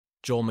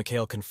Joel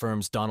Mchale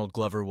confirms Donald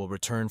Glover will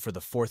return for the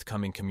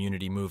forthcoming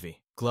Community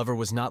movie. Glover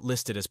was not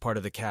listed as part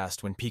of the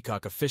cast when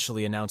Peacock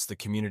officially announced the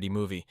Community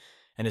movie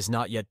and has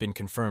not yet been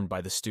confirmed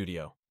by the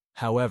studio.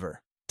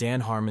 However,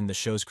 Dan Harmon, the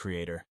show's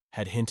creator,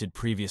 had hinted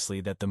previously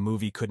that the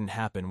movie couldn't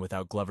happen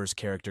without Glover's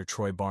character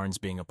Troy Barnes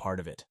being a part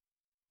of it.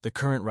 The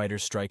current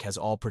writer's strike has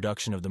all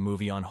production of the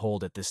movie on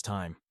hold at this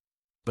time.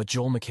 But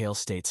Joel Mchale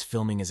states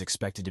filming is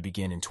expected to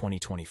begin in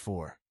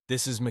 2024.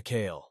 This is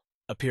Mchale,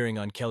 appearing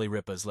on Kelly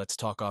Ripa's Let's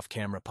Talk Off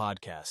Camera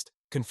podcast,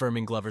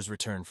 confirming Glover's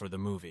return for the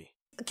movie.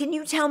 Can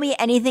you tell me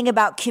anything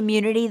about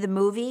Community, the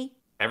movie?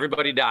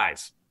 Everybody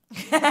dies.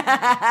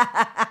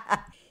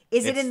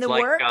 Is it in the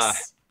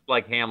works?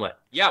 Like Hamlet.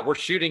 Yeah, we're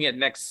shooting it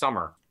next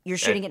summer. You're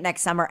shooting it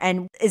next summer.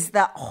 And is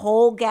the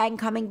whole gang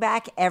coming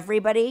back?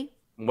 Everybody?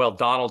 Well,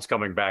 Donald's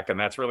coming back, and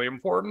that's really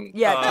important.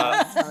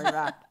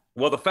 Yeah.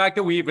 Well, the fact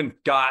that we even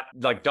got,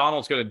 like,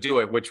 Donald's going to do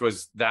it,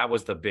 that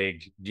was the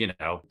big,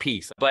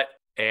 piece. But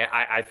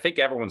I think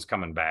everyone's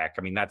coming back.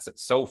 I mean,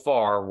 so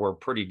far, we're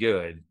pretty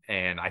good,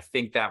 and I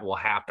think that will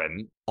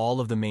happen. All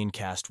of the main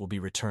cast will be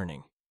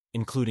returning,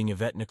 including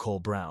Yvette Nicole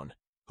Brown,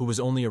 who was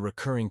only a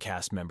recurring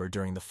cast member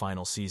during the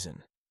final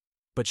season.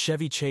 But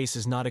Chevy Chase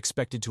is not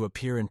expected to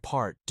appear in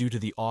part due to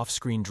the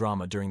off-screen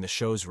drama during the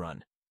show's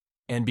run,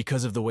 and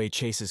because of the way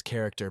Chase's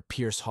character,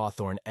 Pierce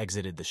Hawthorne,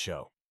 exited the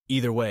show.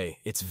 Either way,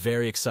 it's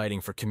very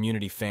exciting for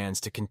Community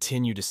fans to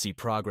continue to see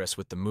progress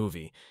with the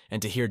movie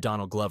and to hear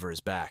Donald Glover is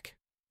back.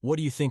 What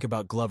do you think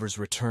about Glover's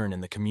return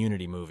in the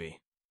Community movie?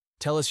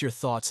 Tell us your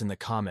thoughts in the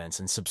comments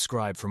and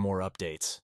subscribe for more updates.